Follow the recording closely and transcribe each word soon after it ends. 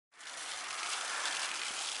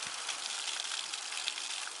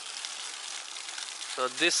So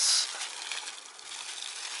this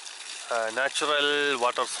natural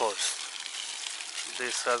water source.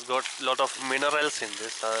 This has got lot of minerals in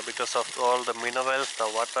this. Because of all the minerals, the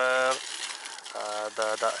water,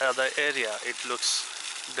 the area, it looks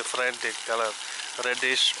different in color,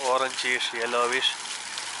 reddish, orangish, yellowish,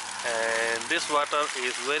 and this water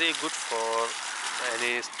is very good for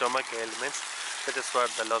any stomach ailments. That is what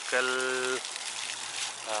the local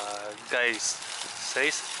guys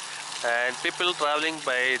says. And people traveling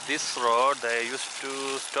by this road, they used to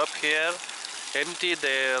stop here, empty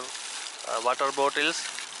their water bottles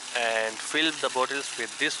and fill the bottles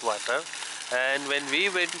with this water. And when we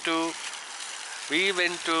went to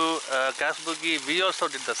Kazbegi, we also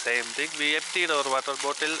did the same thing. We emptied our water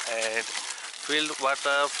bottle and filled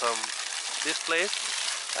water from this place,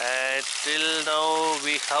 and till now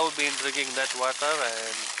we have been drinking that water,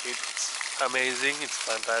 and it's amazing, it's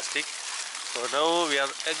fantastic. So now we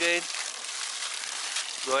are again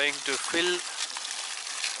going to fill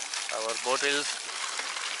our bottles.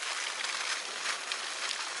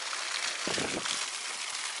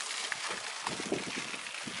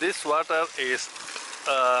 This water is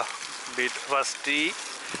a bit rusty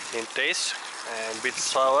in taste and bit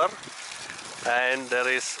sour, and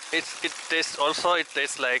it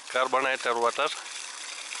tastes like carbonated water,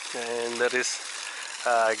 and there is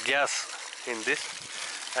gas in this.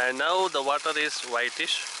 And now the water is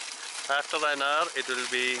whitish. After an hour it will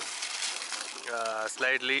be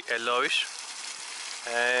slightly yellowish,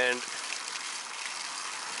 and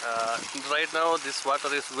right now this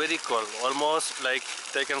water is very cold, almost like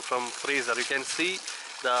taken from freezer. You can see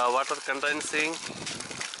the water condensing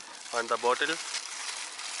on the bottle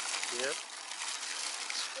here,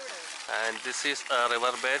 and this is a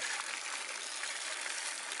river bed.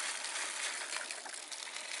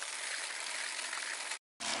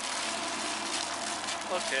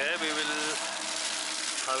 Okay, we will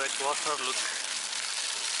have a closer look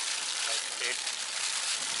at it.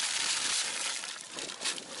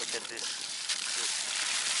 Look at this.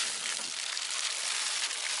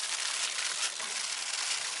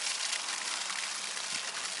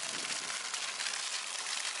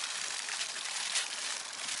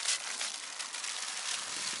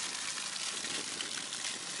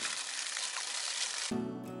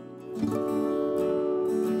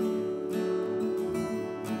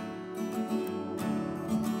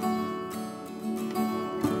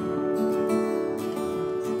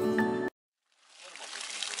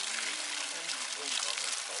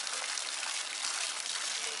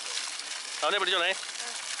 അവനെ പിടിച്ചോണേ.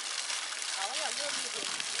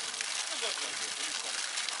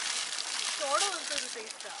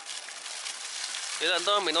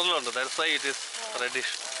 ഇതെന്തോ മിനറലുണ്ട്, that's why it is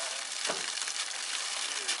reddish.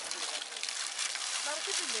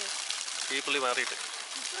 ഈ പുള്ളി മാറിയിട്ട്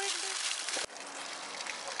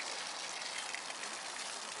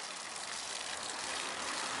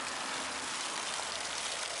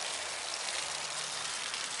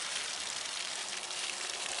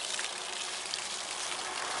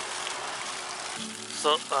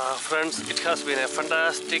So friends, it has been a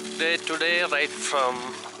fantastic day today, right from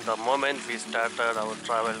the moment we started our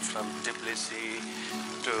travel from Tbilisi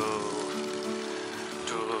to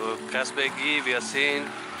Kazbegi. We have seen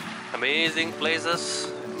amazing places,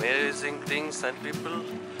 amazing things and people,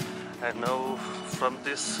 and now from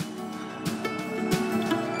this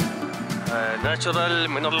natural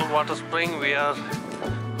mineral water spring we are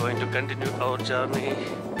going to continue our journey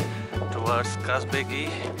towards Kazbegi.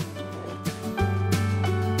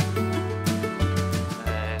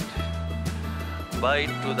 Bye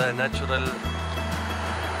to the natural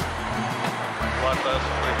water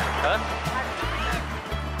spring.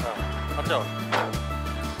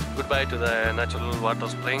 Goodbye to the natural water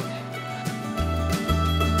spring.